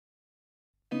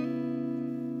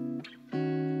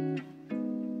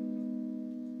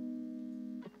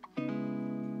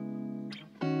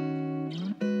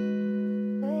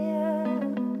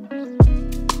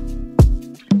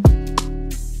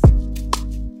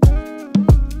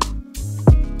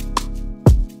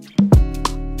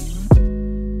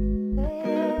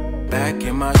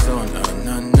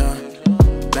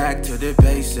the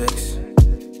basics.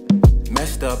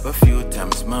 Messed up a few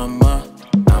times, mama.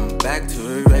 I'm back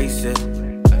to erase it.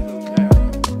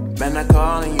 Man, I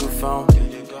calling you phone.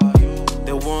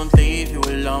 They won't leave you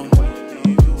alone.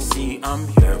 See, I'm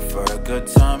here for a good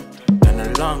time and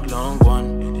a long, long one.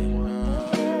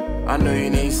 I know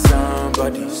you need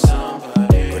somebody,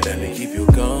 but let me keep you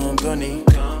company.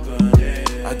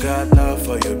 I got love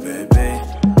for you, baby.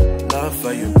 Love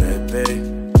for you,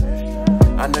 baby.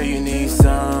 I know you need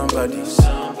somebody,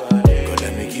 but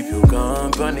let me keep you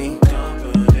company.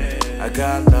 I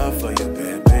got love for you,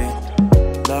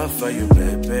 baby. Love for you,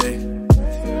 baby.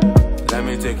 Let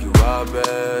me take you out,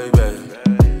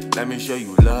 baby. Let me show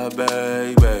you love,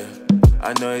 baby.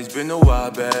 I know it's been a while,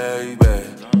 baby,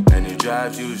 and it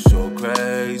drives you so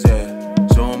crazy.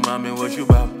 So, mommy, what you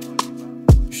about?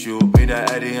 Shoot me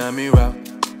that Eddie on me route.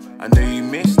 I know you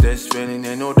miss this feeling,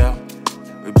 ain't no doubt.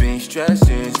 We've been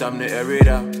stressing, it's time to air it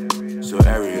out. So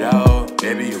air it out.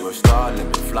 Baby, you a star, let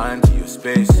me fly into your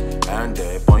space. And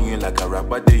they upon you like a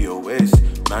rapper, they your waist.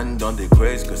 Man, don't they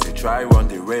craze, cause they try run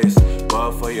the race.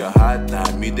 But for your heart,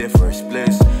 not me the first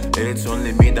place. It's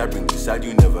only me that bring the side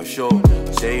you never show.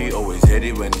 Say you always hate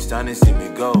it when it's time to see me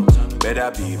go.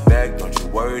 Better be back, don't you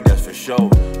worry, that's for sure.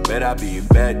 Better be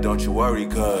back, don't you worry,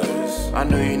 cause I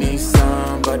know you need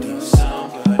somebody,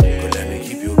 but let me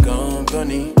keep you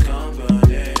company.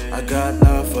 I got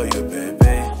love for you,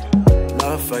 baby.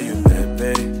 Love for you,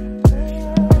 baby.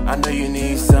 I know you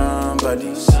need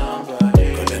somebody,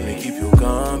 but let me keep you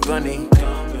company.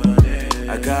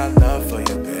 I got love for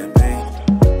you,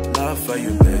 baby. Love for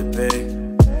you, baby.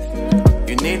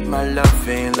 You need my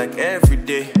loving like every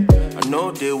day. I know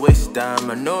they waste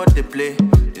time, I know they play.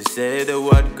 They say the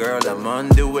word, girl, I'm on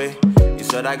the way. You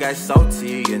saw that guy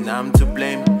salty and I'm to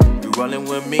blame. You rolling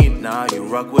with me, now you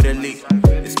rock with a leak.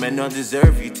 This man don't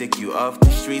deserve you, take you off the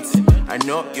streets. I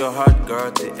know your heart,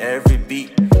 girl, to every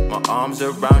beat. My arms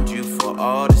around you for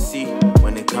all to see.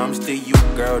 When it comes to you,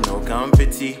 girl, no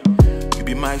competi. You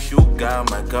be my sugar,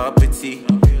 my cup of tea.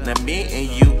 Now me and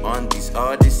you on this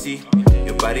odyssey.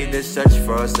 Your body that search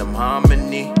for some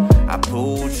harmony. I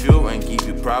pulled you and keep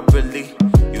you properly.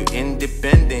 Your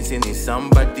independence and need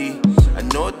somebody. I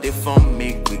know they phone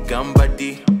make we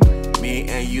body. Me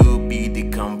and you be the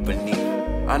company.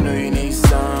 I know you need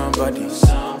somebody,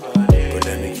 but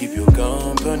let me keep you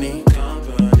company.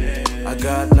 I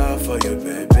got love for you,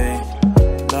 baby.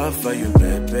 Love for you,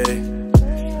 baby.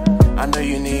 I know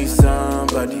you need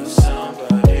somebody,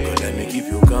 but let me keep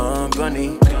you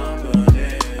company.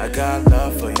 I got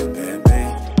love for you,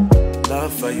 baby.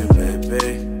 Love for you,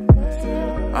 baby.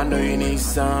 I know you need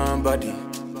somebody,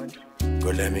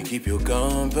 but let me keep you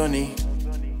company.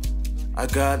 I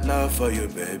got love for you,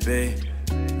 baby.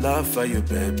 Love for you,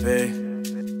 baby.